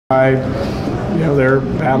They're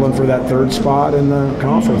battling for that third spot in the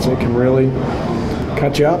conference. They can really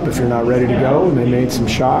cut you up if you're not ready to go, and they made some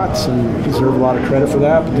shots and deserve a lot of credit for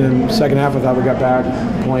that. But then second half, I thought we got back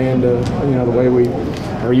playing to the way we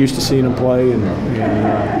are used to seeing them play and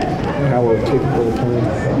how we're capable of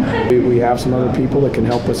playing. We have some other people that can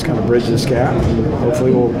help us kind of bridge this gap, and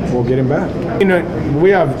hopefully we'll get him back. We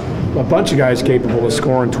have a bunch of guys capable of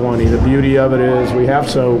scoring 20. The beauty of it is we have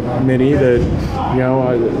so many that I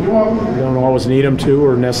don't always need them to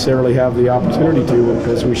or necessarily have the opportunity to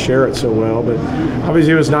because we share it so well. But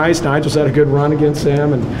obviously it was nice. Nigel's had a good run against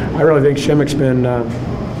them, and I really think Shimmick's been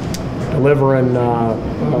delivering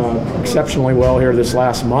exceptionally well here this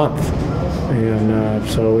last month. And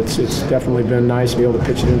so it's definitely been nice to be able to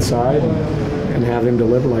pitch it inside and have him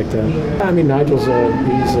deliver like that. I mean, Nigel's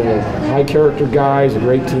he's a high-character guy. He's a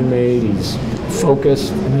great teammate. He's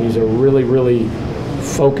focused, and he's a really, really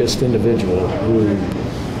focused individual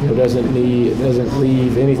who doesn't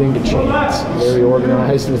leave anything to chance. Very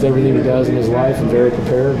organized with everything he does in his life and very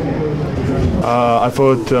prepared. I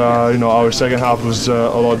thought our second half was a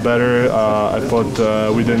lot better. I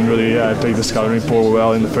thought we didn't really take the scouting report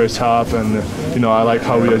well in the first half, and I like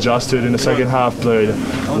how we adjusted in the second half. Played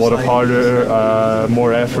a lot of harder,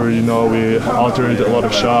 more effort. We altered a lot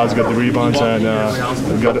of shots, got the rebounds, and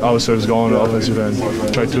got ourselves going on the offensive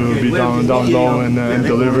end. Tried to be down low and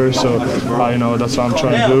deliver. So that's what I'm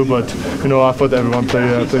trying to do. But I thought everyone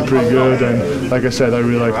played pretty good, and like I said, I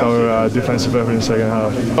really liked our defensive effort in the second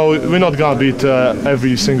half. We're not gonna beat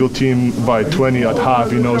every single team by 20 at half,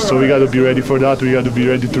 so we got to be ready for that. We got to be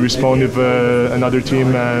ready to respond if another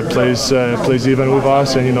team plays even with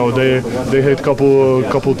us. And they hit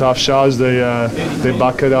couple tough shots. They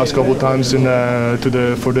bucketed us a couple times for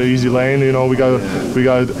the easy lane.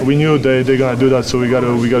 We knew they're gonna do that, so we got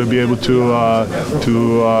to be able to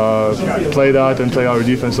play that and play our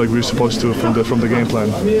defense like we're supposed to from the game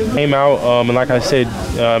plan. Came out and like I said,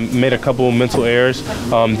 made a couple mental errors.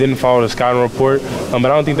 Didn't follow the scouting report, but I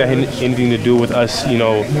don't think that had anything to do with us,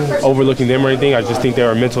 overlooking them or anything. I just think there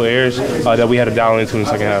are mental errors that we had to dial into in the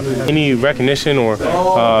second half. Any recognition or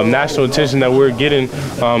national attention that we're getting,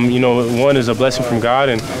 one is a blessing from God,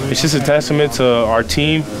 and it's just a testament to our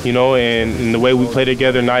team, and the way we play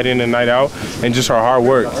together night in and night out, and just our hard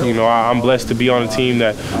work. I'm blessed to be on a team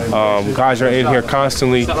that guys are in here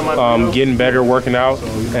constantly getting better, working out,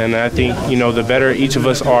 and I think the better each of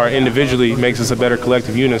us are individually makes us a better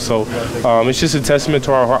collective unit. So it's just a testament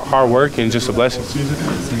to our hard work and just a blessing.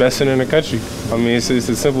 Best center in the country. I mean, it's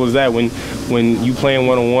as simple as that. When you playing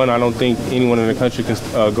one-on-one, I don't think anyone in the country can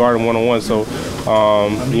guard him one-on-one. So,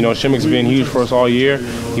 Shimmick's been huge for us all year.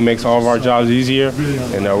 He makes all of our jobs easier,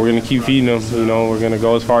 and we're going to keep feeding him. We're going to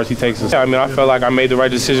go as far as he takes us. I mean, I felt like I made the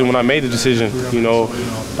right decision when I made the decision.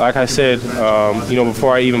 Like I said,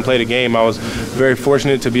 before I even played a game, I was very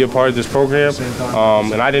fortunate to be a part of this program,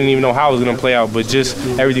 and I didn't even know how it was going to play out, but just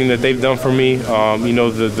everything that they've done for me,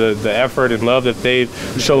 the effort and love that they've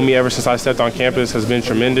shown me ever since I stepped on campus has been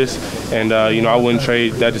tremendous, and I wouldn't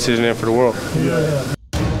trade that decision in for the world.